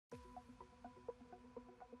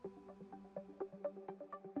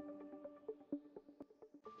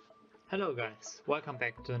Hello guys, welcome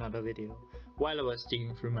back to another video. While I was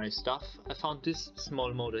digging through my stuff, I found this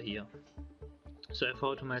small motor here. So I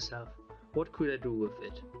thought to myself, what could I do with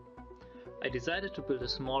it? I decided to build a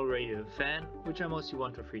small radial fan, which I mostly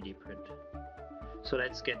want to 3D print. So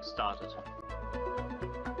let's get started.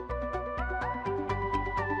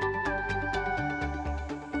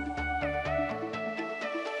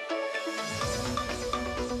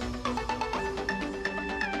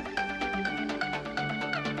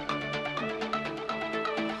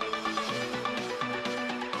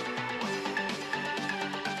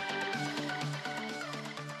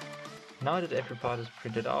 Now that every part is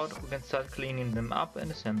printed out, we can start cleaning them up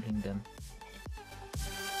and assembling them.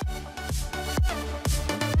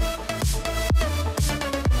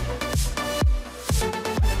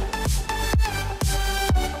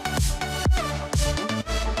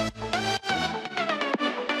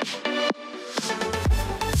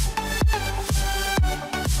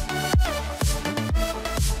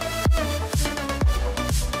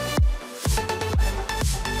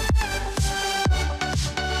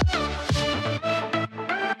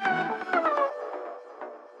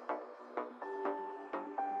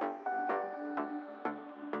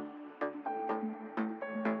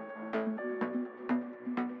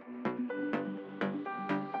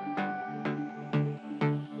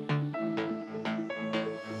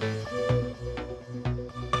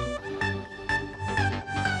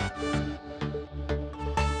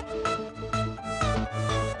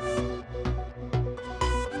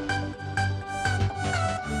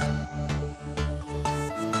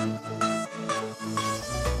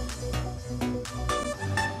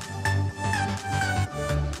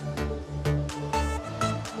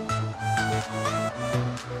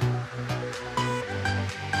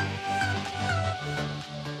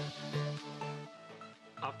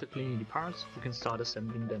 After cleaning the parts, we can start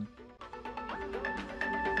assembling them.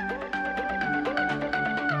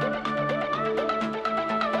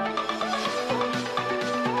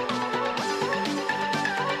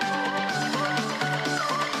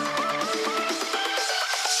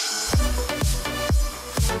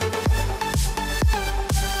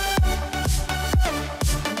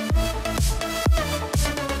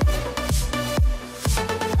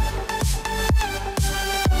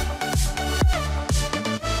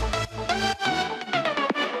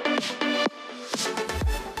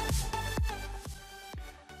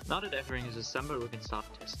 Now that everything is assembled, we can start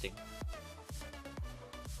testing.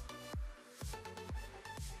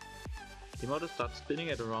 The motor starts spinning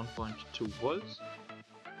at around 0.2 volts.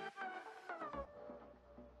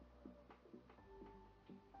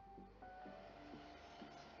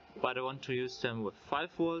 But I want to use them with 5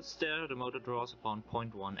 volts there, the motor draws upon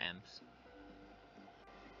 0.1 amps.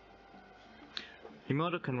 The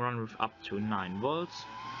motor can run with up to 9 volts.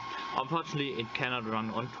 Unfortunately, it cannot run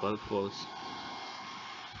on 12 volts.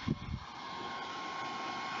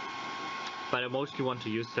 But I mostly want to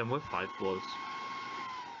use them with 5 volts.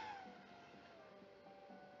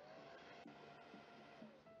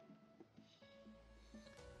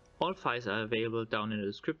 All files are available down in the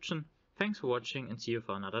description. Thanks for watching and see you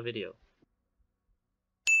for another video.